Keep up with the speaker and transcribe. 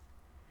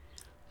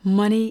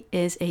Money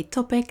is a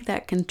topic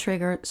that can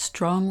trigger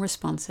strong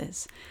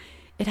responses.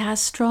 It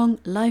has strong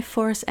life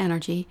force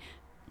energy,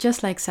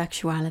 just like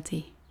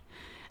sexuality.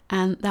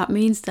 And that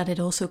means that it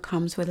also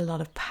comes with a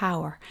lot of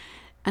power.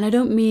 And I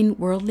don't mean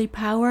worldly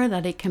power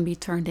that it can be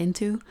turned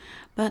into,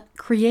 but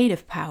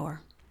creative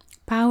power.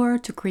 Power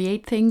to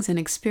create things and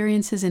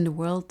experiences in the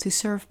world to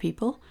serve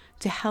people,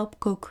 to help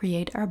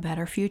co-create our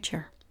better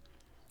future.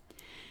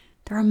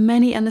 There are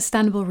many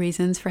understandable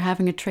reasons for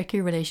having a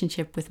tricky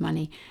relationship with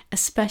money,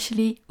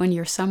 especially when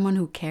you're someone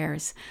who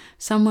cares,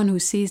 someone who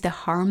sees the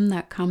harm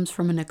that comes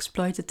from an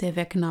exploitative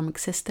economic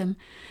system,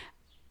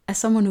 as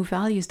someone who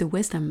values the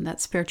wisdom that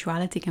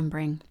spirituality can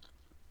bring.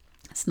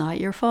 It's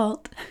not your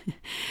fault,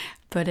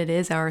 but it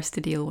is ours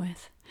to deal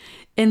with.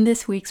 In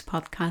this week's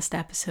podcast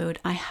episode,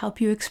 I help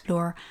you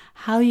explore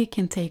how you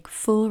can take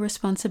full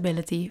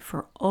responsibility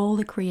for all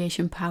the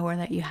creation power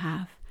that you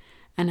have.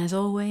 And as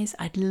always,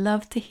 I'd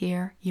love to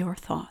hear your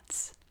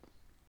thoughts.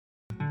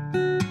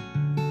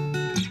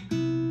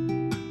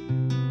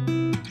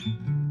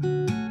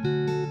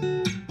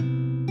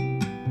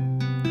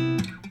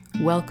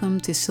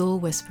 Welcome to Soul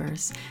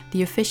Whispers,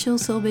 the official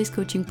soul-based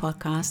coaching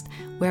podcast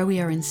where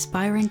we are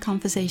inspiring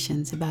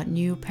conversations about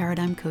new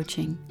paradigm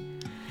coaching.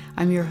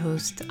 I'm your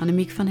host,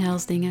 Annemiek van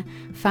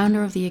Helsdingen,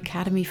 founder of the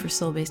Academy for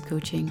Soul-Based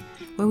Coaching,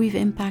 where we've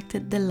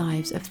impacted the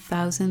lives of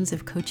thousands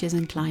of coaches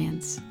and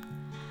clients.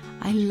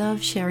 I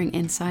love sharing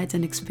insights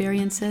and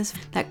experiences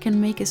that can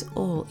make us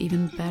all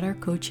even better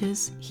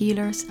coaches,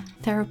 healers,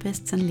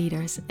 therapists, and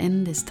leaders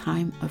in this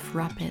time of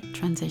rapid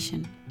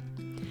transition.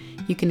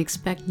 You can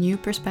expect new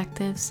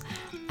perspectives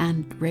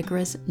and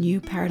rigorous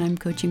new paradigm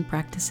coaching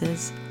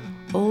practices,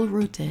 all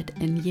rooted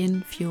in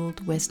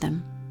yin-fueled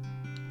wisdom.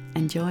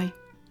 Enjoy!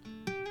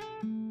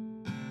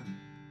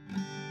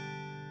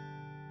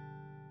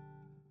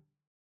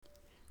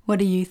 What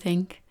do you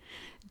think?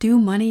 Do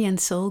money and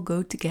soul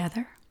go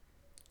together?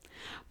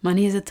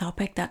 Money is a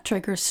topic that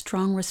triggers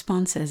strong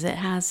responses. It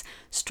has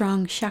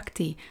strong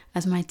Shakti,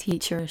 as my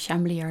teacher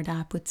Shambhali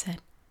Arda puts it.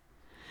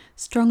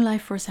 Strong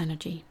life force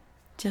energy,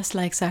 just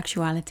like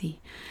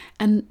sexuality.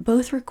 And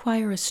both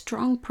require a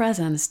strong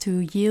presence to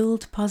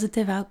yield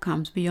positive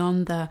outcomes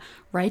beyond the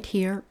right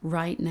here,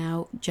 right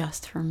now,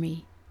 just for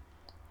me.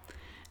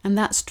 And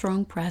that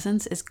strong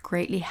presence is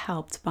greatly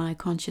helped by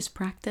conscious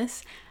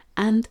practice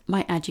and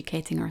by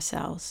educating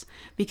ourselves,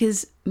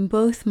 because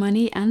both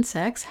money and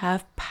sex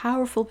have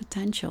powerful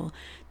potential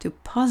to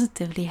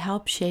positively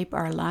help shape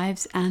our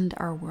lives and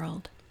our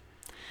world.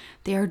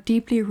 They are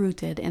deeply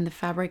rooted in the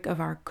fabric of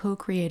our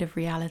co-creative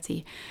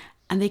reality,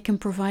 and they can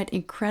provide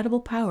incredible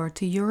power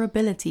to your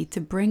ability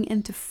to bring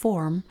into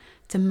form,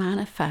 to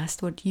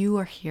manifest what you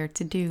are here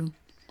to do,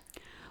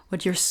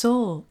 what your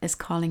soul is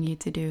calling you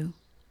to do.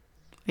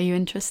 Are you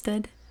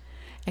interested?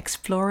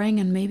 Exploring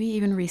and maybe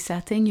even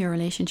resetting your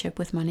relationship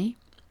with money?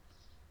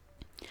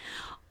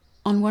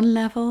 On one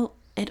level,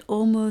 it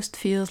almost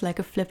feels like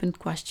a flippant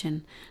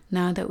question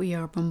now that we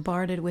are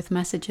bombarded with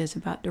messages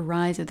about the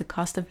rise of the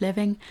cost of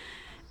living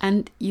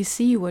and you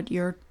see what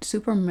your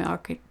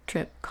supermarket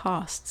trip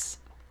costs.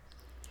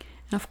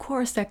 And of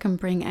course, that can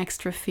bring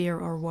extra fear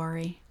or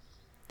worry.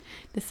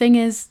 The thing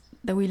is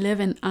that we live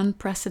in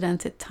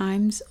unprecedented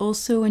times,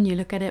 also when you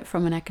look at it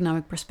from an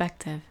economic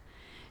perspective.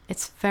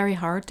 It's very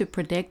hard to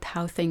predict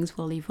how things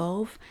will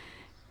evolve.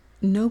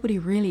 Nobody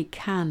really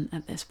can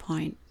at this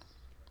point.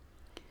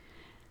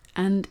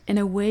 And in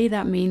a way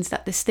that means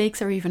that the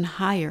stakes are even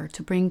higher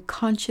to bring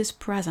conscious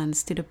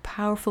presence to the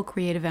powerful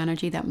creative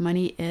energy that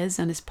money is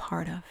and is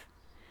part of.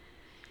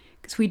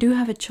 Because we do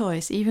have a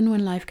choice even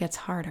when life gets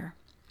harder.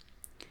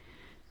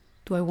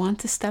 Do I want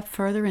to step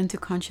further into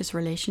conscious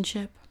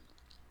relationship?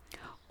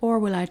 Or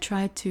will I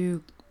try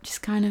to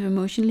just kind of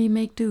emotionally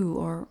make do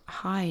or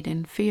hide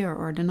in fear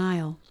or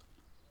denial?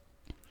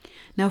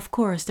 Now, of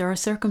course, there are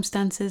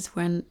circumstances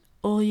when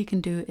all you can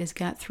do is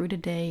get through the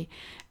day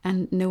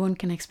and no one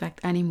can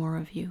expect any more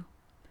of you.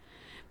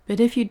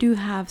 But if you do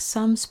have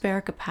some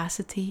spare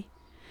capacity,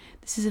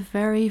 this is a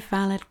very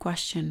valid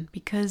question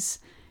because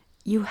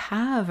you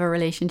have a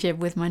relationship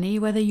with money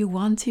whether you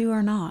want to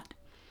or not.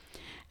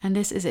 And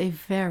this is a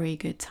very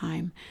good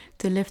time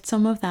to lift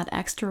some of that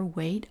extra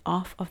weight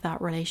off of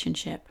that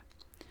relationship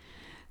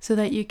so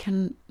that you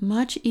can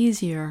much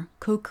easier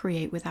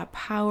co-create with that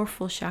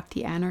powerful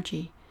Shakti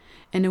energy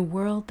in a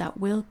world that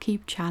will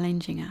keep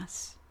challenging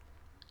us.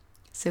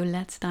 So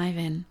let's dive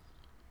in.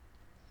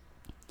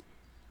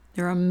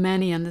 There are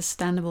many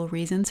understandable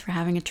reasons for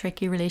having a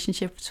tricky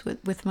relationship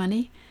with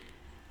money,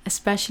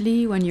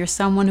 especially when you're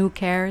someone who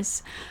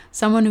cares,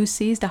 someone who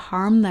sees the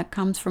harm that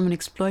comes from an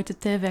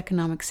exploitative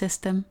economic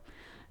system,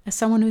 as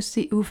someone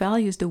who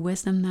values the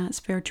wisdom that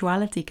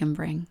spirituality can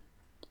bring.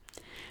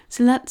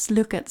 So let's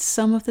look at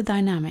some of the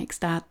dynamics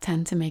that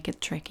tend to make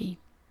it tricky.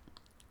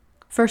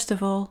 First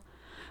of all,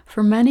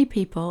 for many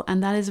people,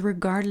 and that is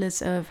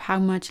regardless of how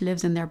much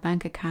lives in their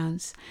bank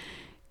accounts,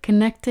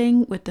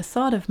 connecting with the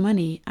thought of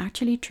money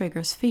actually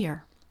triggers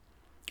fear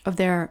of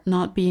there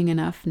not being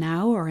enough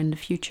now or in the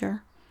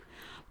future,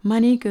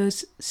 Money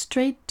goes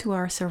straight to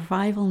our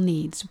survival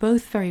needs,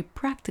 both very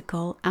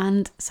practical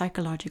and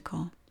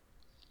psychological.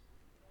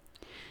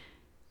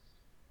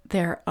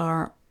 There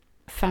are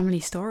family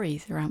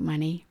stories around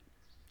money,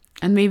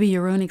 and maybe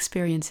your own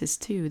experiences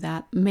too,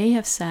 that may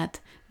have set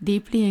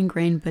deeply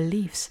ingrained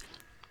beliefs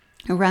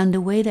around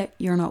the way that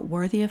you're not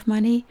worthy of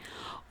money,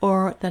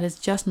 or that it's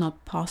just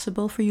not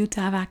possible for you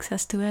to have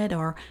access to it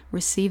or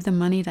receive the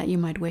money that you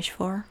might wish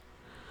for.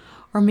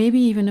 Or maybe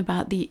even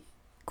about the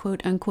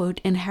quote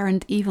unquote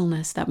inherent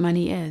evilness that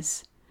money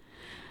is,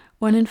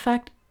 when in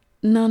fact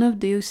none of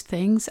those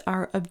things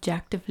are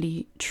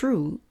objectively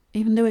true,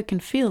 even though it can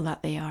feel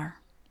that they are.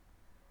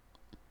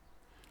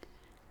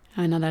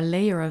 Another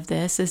layer of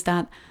this is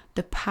that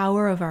the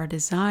power of our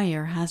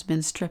desire has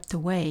been stripped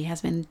away,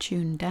 has been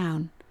tuned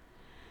down.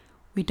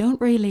 We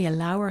don't really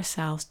allow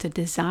ourselves to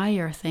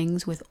desire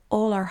things with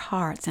all our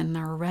hearts and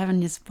our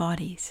ravenous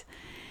bodies.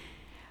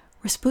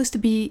 We're supposed to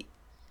be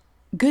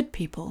good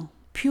people,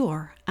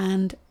 pure,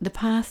 and the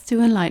path to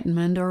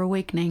enlightenment or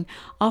awakening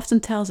often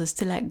tells us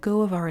to let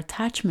go of our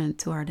attachment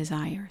to our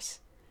desires.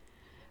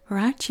 Or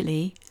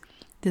actually,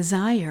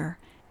 desire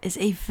is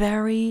a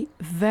very,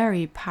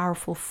 very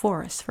powerful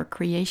force for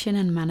creation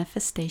and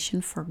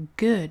manifestation for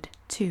good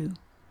too.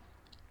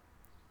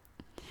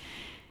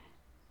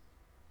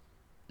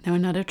 Now,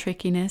 another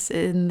trickiness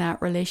in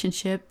that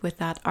relationship with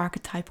that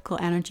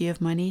archetypical energy of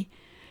money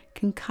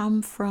can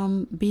come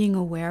from being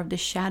aware of the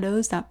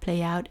shadows that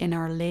play out in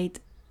our late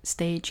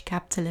stage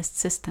capitalist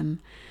system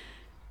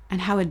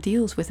and how it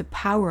deals with the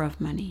power of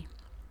money.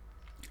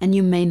 And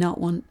you may not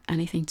want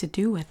anything to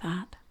do with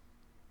that.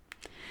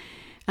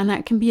 And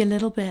that can be a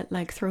little bit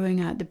like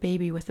throwing out the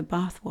baby with the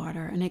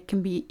bathwater, and it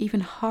can be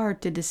even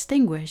hard to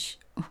distinguish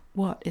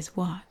what is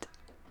what.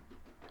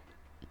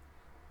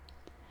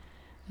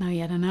 Now,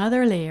 yet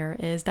another layer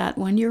is that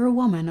when you're a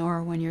woman,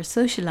 or when you're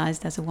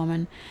socialized as a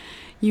woman,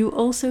 you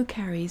also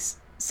carry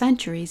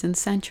centuries and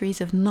centuries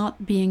of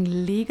not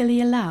being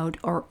legally allowed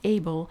or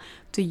able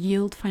to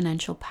yield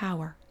financial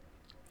power.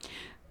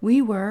 We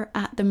were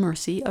at the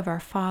mercy of our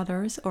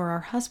fathers or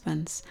our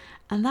husbands,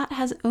 and that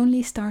has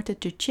only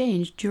started to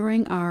change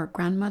during our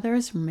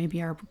grandmothers, or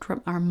maybe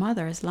our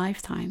mothers'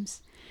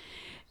 lifetimes.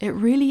 It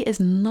really is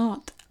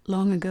not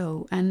long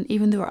ago, and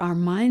even though our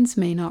minds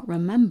may not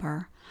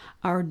remember,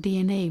 our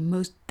DNA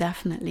most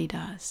definitely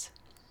does.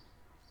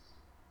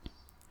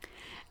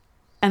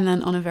 And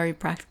then on a very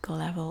practical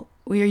level,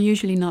 we are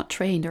usually not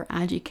trained or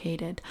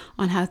educated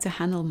on how to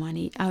handle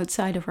money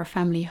outside of our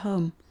family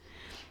home.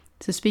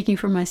 So speaking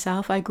for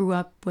myself, I grew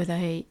up with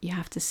you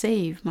have to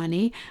save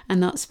money and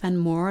not spend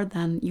more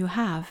than you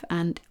have,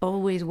 and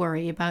always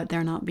worry about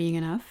there not being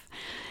enough.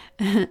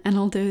 And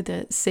although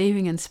the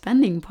saving and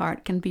spending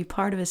part can be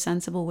part of a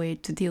sensible way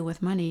to deal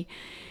with money,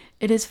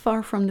 it is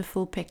far from the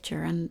full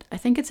picture. And I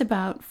think it's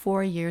about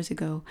 4 years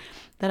ago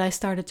that I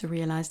started to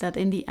realize that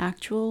in the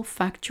actual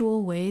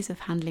factual ways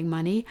of handling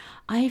money,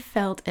 I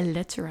felt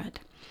illiterate.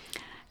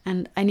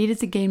 And I needed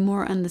to gain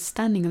more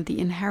understanding of the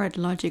inherent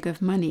logic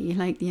of money,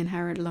 like the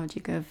inherent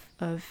logic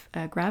of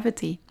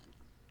gravity,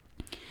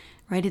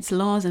 right? Its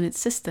laws and its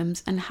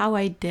systems, and how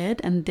I did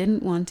and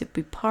didn't want to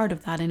be part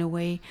of that in a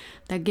way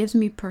that gives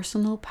me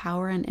personal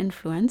power and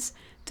influence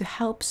to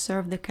help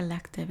serve the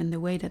collective in the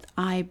way that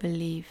I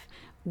believe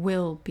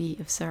will be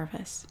of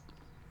service.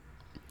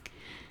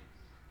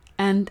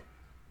 And,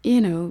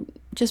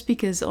 just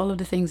because all of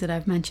the things that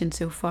I've mentioned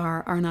so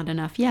far are not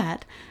enough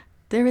yet,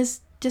 there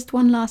is just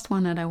one last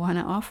one that I want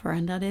to offer,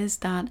 and that is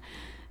that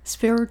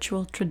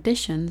spiritual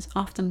traditions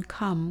often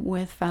come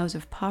with vows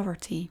of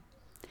poverty,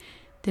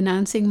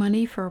 denouncing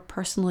money for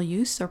personal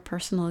use or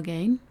personal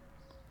gain.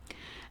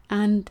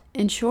 And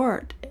in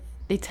short,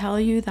 they tell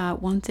you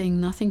that wanting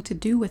nothing to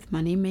do with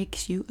money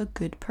makes you a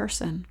good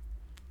person.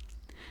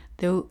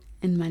 Though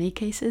in many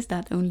cases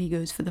that only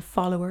goes for the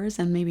followers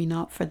and maybe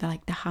not for the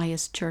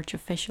highest church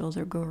officials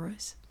or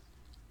gurus.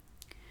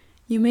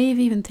 You may have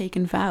even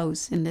taken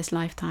vows in this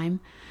lifetime,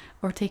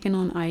 or taken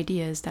on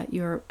ideas that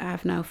you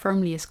have now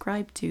firmly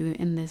ascribed to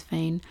in this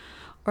vein,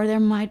 or there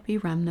might be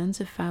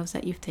remnants of vows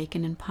that you've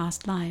taken in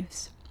past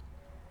lives.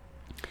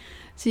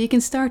 So you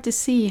can start to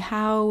see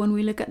how, when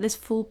we look at this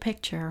full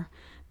picture,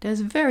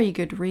 there's very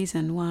good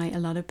reason why a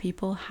lot of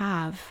people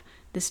have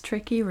this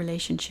tricky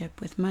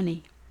relationship with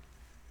money.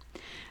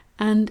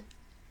 And,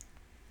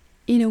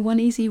 one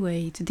easy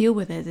way to deal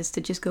with it is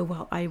to just go,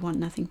 well, I want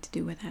nothing to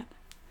do with it.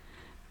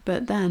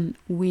 But then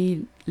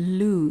we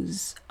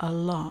lose a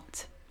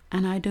lot.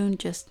 And I don't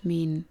just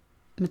mean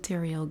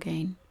material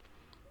gain.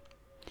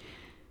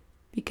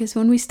 Because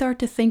when we start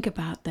to think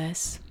about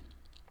this,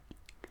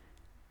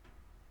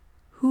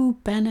 who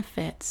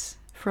benefits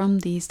from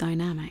these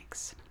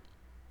dynamics?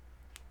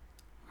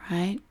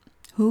 Right?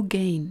 Who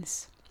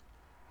gains?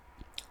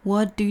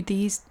 What do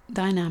these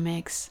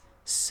dynamics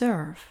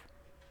serve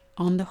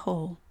on the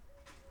whole?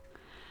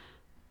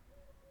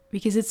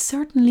 Because it's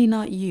certainly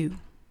not you.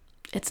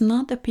 It's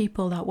not the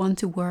people that want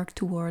to work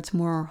towards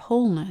more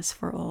wholeness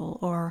for all,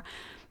 or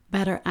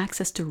better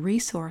access to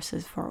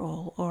resources for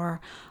all, or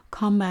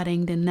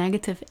combating the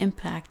negative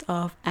impact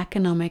of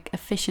economic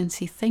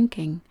efficiency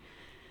thinking,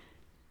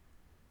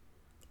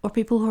 or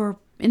people who are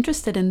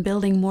interested in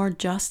building more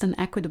just and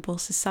equitable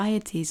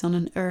societies on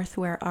an earth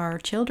where our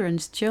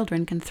children's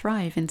children can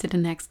thrive into the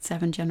next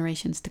 7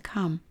 generations to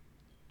come.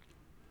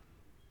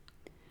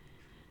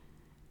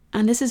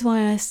 And this is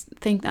why I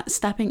think that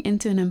stepping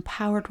into an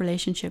empowered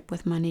relationship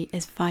with money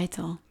is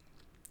vital.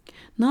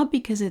 Not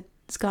because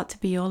it's got to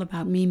be all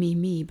about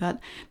me, but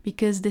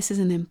because this is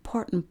an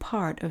important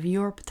part of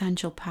your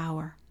potential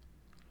power.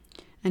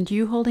 And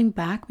you holding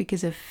back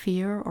because of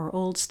fear or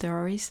old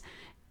stories,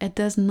 it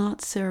does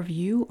not serve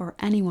you or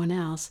anyone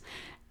else.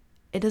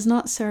 It does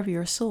not serve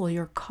your soul,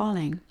 your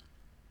calling.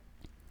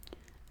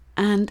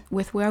 And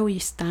with where we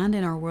stand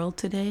in our world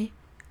today,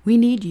 we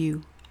need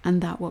you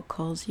and that what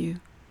calls you.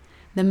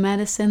 The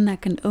medicine that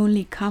can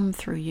only come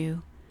through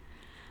you.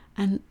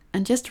 And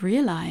just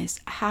realize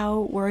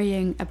how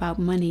worrying about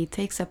money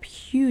takes up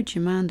huge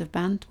amount of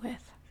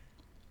bandwidth.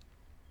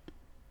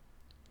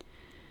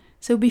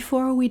 So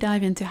before we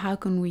dive into how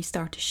can we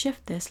start to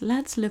shift this,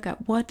 let's look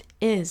at what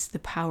is the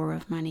power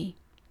of money.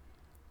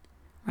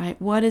 Right?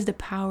 What is the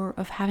power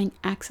of having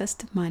access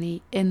to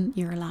money in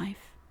your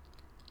life?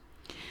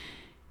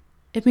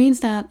 It means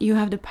that you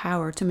have the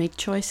power to make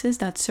choices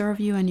that serve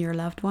you and your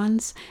loved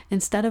ones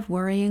instead of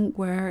worrying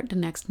where the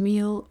next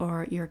meal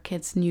or your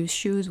kids' new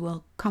shoes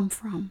will come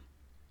from.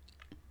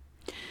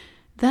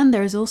 Then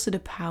there is also the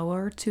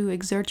power to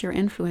exert your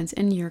influence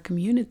in your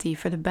community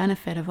for the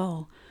benefit of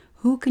all.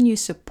 Who can you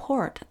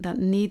support that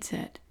needs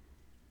it?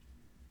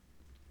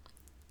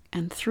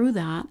 And through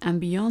that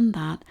and beyond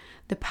that,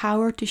 the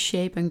power to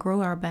shape and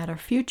grow our better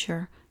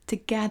future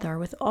together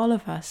with all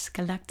of us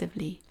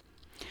collectively.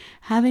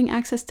 Having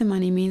access to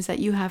money means that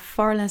you have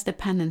far less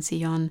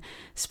dependency on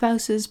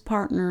spouses,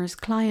 partners,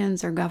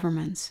 clients, or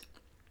governments,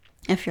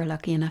 if you're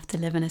lucky enough to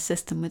live in a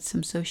system with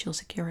some social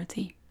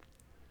security.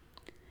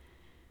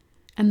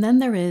 And then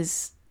there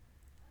is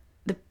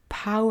the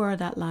power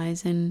that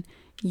lies in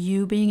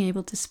you being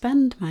able to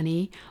spend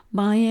money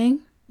buying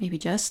maybe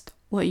just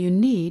what you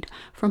need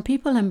from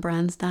people and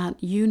brands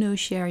that you know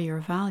share your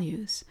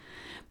values.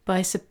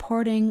 By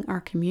supporting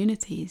our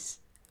communities,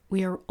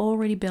 we are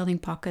already building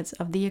pockets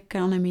of the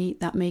economy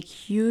that make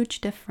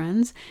huge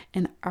difference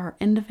in our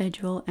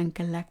individual and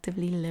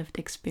collectively lived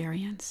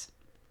experience.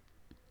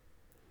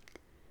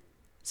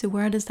 So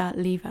where does that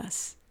leave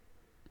us?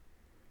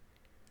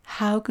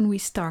 How can we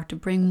start to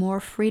bring more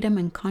freedom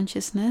and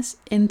consciousness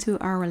into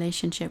our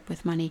relationship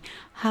with money?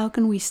 How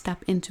can we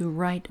step into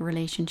right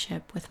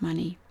relationship with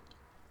money?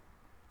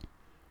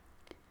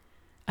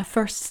 A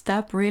first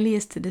step really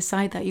is to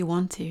decide that you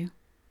want to.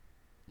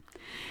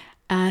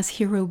 As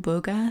Hiro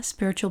Boga,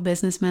 spiritual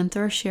business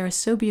mentor, shares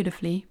so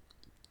beautifully,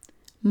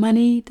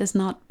 money does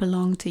not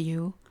belong to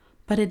you,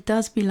 but it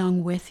does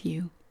belong with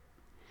you.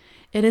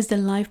 It is the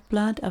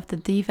lifeblood of the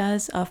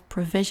divas of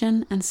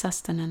provision and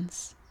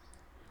sustenance.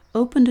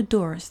 Open the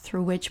doors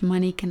through which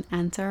money can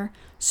enter,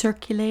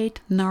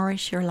 circulate,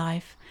 nourish your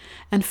life,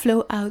 and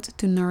flow out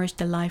to nourish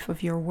the life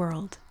of your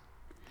world.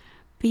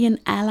 Be an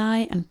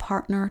ally and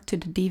partner to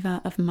the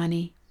diva of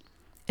money.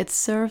 It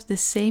serves the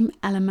same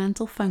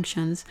elemental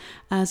functions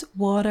as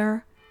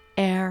water,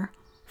 air,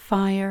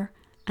 fire,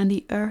 and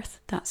the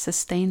earth that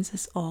sustains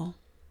us all.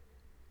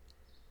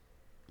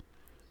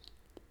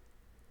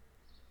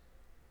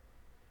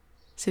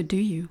 So do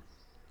you?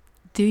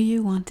 Do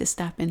you want to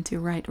step into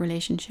right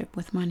relationship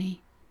with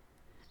money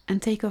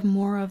and take off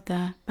more of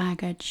the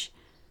baggage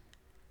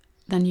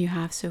than you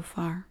have so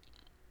far?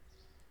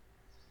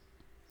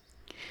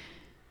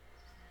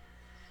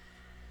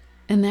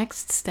 The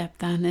next step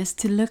then is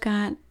to look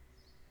at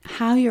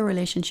how your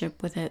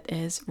relationship with it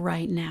is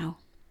right now.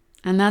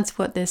 And that's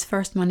what this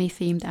first money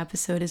themed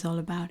episode is all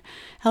about.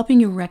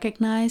 Helping you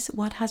recognize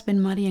what has been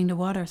muddying the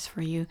waters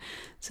for you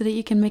so that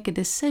you can make a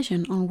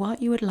decision on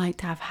what you would like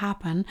to have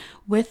happen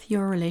with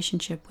your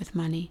relationship with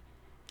money.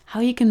 How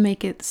you can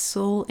make it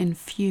soul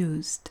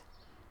infused.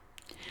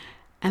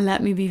 And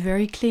let me be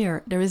very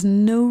clear, there is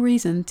no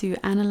reason to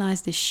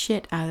analyze the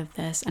shit out of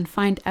this and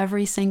find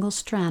every single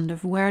strand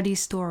of where these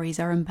stories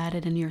are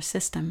embedded in your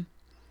system.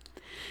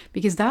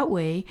 Because that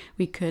way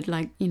we could,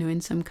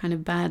 in some kind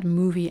of bad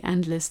movie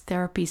endless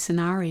therapy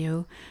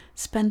scenario,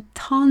 spend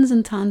tons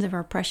and tons of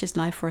our precious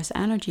life force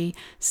energy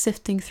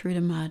sifting through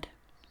the mud.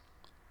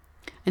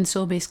 In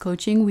soul-based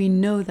coaching, we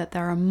know that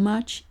there are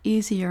much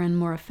easier and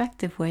more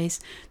effective ways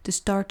to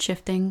start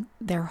shifting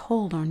their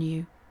hold on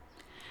you.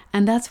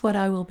 And that's what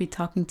I will be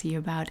talking to you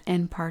about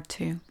in part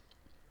 2.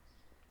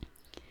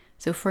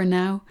 So for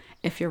now,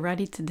 if you're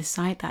ready to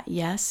decide that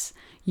yes,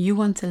 you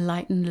want to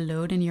lighten the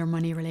load in your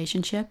money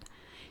relationship,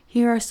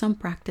 here are some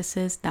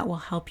practices that will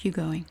help you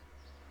going.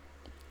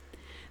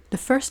 The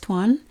first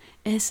one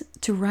is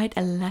to write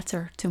a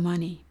letter to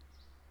money.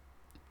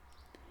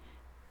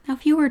 Now,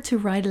 if you were to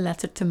write a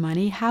letter to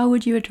money, how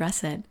would you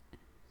address it?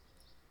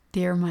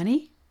 Dear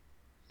money?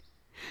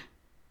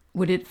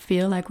 Would it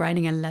feel like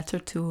writing a letter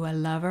to a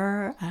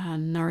lover, a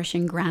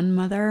nourishing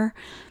grandmother,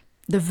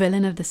 the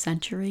villain of the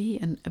century,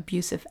 an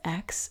abusive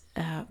ex,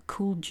 a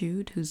cool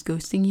dude who's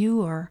ghosting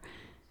you, or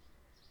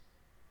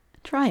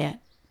try it.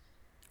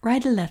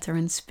 Write a letter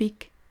and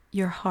speak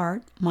your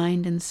heart,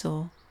 mind, and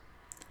soul.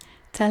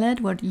 Tell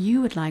it what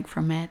you would like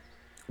from it,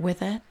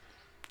 with it,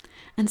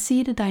 and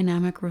see the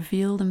dynamic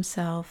reveal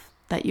themselves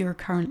that you're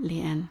currently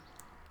in.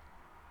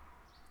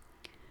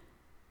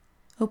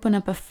 Open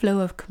up a flow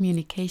of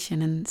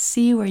communication and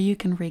see where you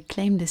can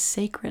reclaim the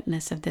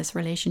sacredness of this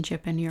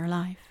relationship in your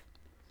life.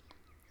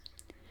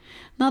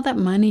 Not that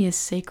money is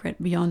sacred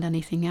beyond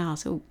anything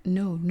else. Oh,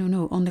 no.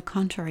 On the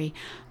contrary,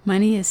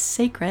 money is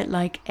sacred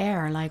like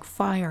air, like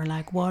fire,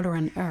 like water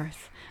and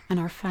earth, and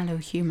our fellow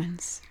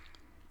humans.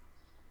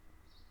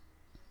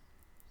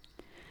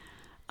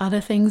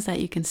 Other things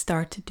that you can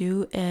start to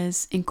do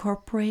is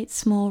incorporate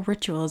small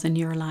rituals in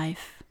your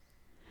life.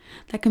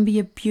 That can be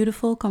a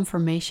beautiful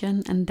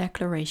confirmation and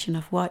declaration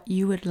of what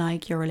you would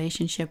like your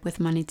relationship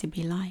with money to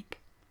be like.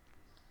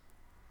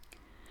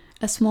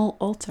 A small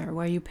altar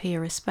where you pay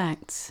your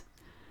respects.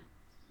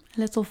 A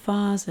little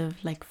vase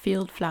of like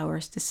field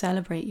flowers to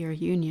celebrate your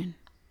union.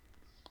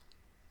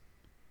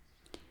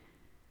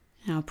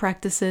 Now,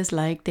 practices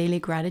like daily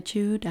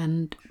gratitude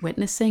and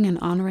witnessing and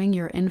honoring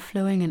your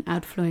inflowing and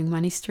outflowing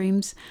money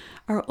streams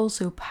are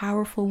also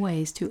powerful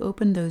ways to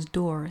open those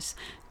doors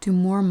to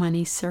more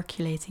money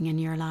circulating in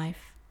your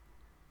life.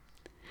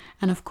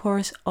 And of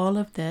course, all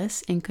of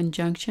this in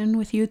conjunction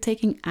with you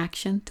taking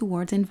action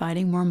towards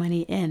inviting more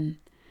money in.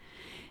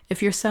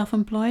 If you're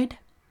self-employed,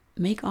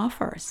 make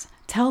offers,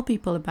 tell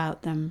people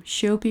about them,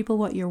 show people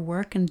what your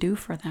work can do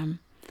for them,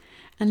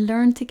 and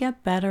learn to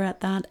get better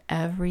at that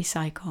every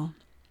cycle.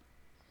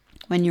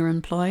 When you're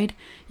employed,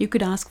 you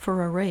could ask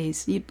for a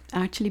raise. You'd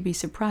actually be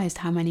surprised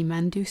how many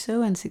men do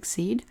so and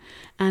succeed,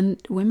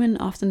 and women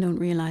often don't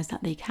realize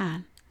that they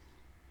can.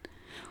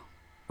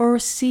 Or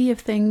see if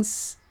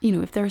things,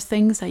 if there's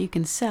things that you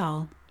can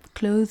sell,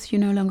 clothes you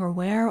no longer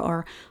wear,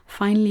 or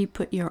finally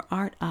put your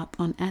art up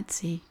on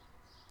Etsy.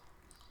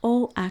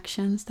 All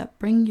actions that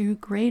bring you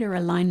greater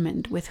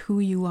alignment with who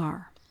you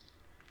are.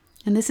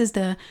 And this is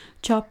the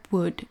chop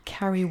wood,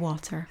 carry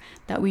water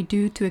that we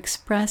do to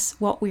express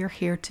what we are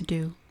here to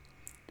do.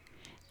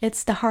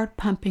 It's the heart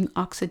pumping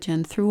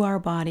oxygen through our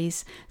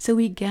bodies so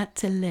we get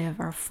to live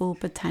our full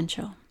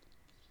potential.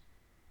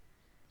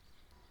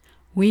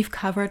 We've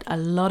covered a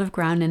lot of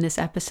ground in this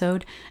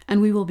episode,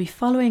 and we will be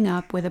following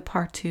up with a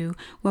part 2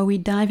 where we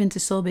dive into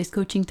soul-based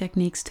coaching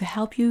techniques to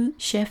help you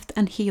shift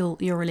and heal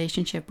your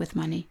relationship with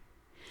money.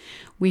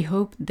 We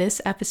hope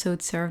this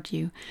episode served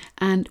you,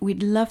 and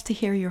we'd love to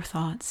hear your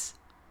thoughts.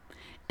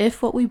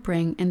 If what we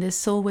bring in this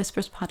Soul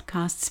Whispers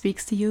podcast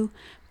speaks to you,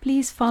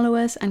 please follow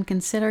us and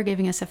consider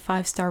giving us a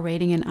 5-star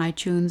rating in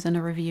iTunes and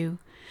a review.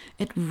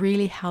 It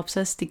really helps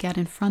us to get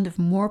in front of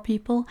more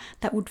people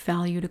that would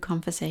value the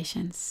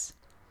conversations.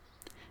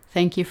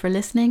 Thank you for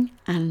listening,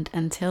 and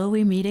until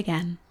we meet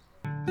again.